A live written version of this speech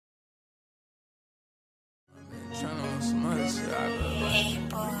I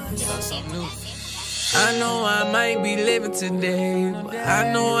know I might be living today, but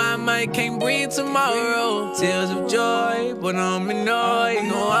I know I might can't breathe tomorrow. Tears of joy, but I'm annoyed.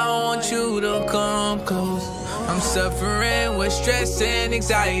 No, I want you to come close. I'm suffering with stress and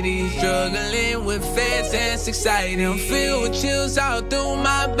anxiety, struggling with fears and anxiety. I'm filled with chills all through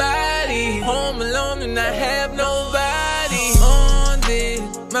my body. Home alone and I have nobody. On this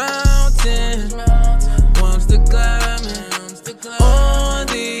mountain, I'm still climbing. On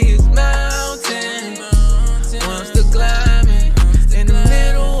these mountains, I'm still climbing. In the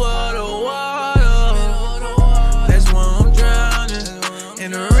middle of the water, that's why I'm drowning.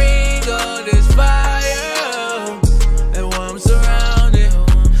 In the ring of this fire, that's why I'm surrounded.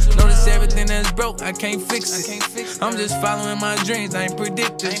 Notice everything that's broke, I can't fix it. I'm just following my dreams, I ain't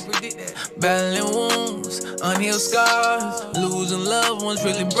predicted. Battling wounds, unhealed scars, losing loved ones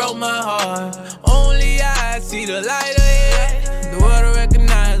really broke my heart. Only I see the light ahead. The world will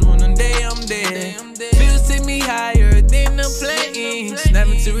recognize when one day I'm dead. Feels take me higher than the plane.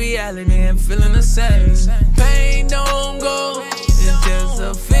 Snapping to reality and feeling the same. Pain don't go, it's just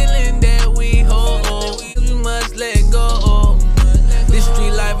a feeling that we hold. We must let go. This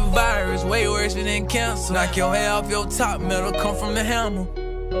street life a virus, way worse than cancer. Knock your hair off your top, metal come from the hammer.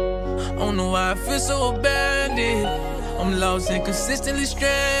 I don't know why I feel so abandoned. I'm lost and consistently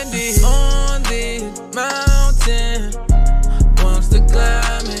stranded. On this mountain, I'm still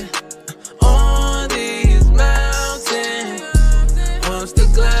climbing. On these mountains, I'm still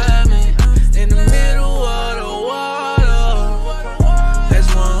climbing. In the middle of the water, that's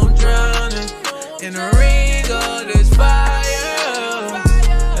why I'm drowning. In the ring of this fire,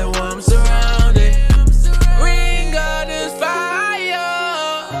 that's why I'm surrounded. Ring of this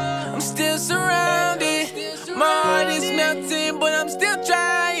fire, I'm still surrounded. My heart is melting, but I'm still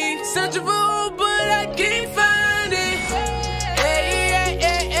trying. Searching for hope, but I can't find it.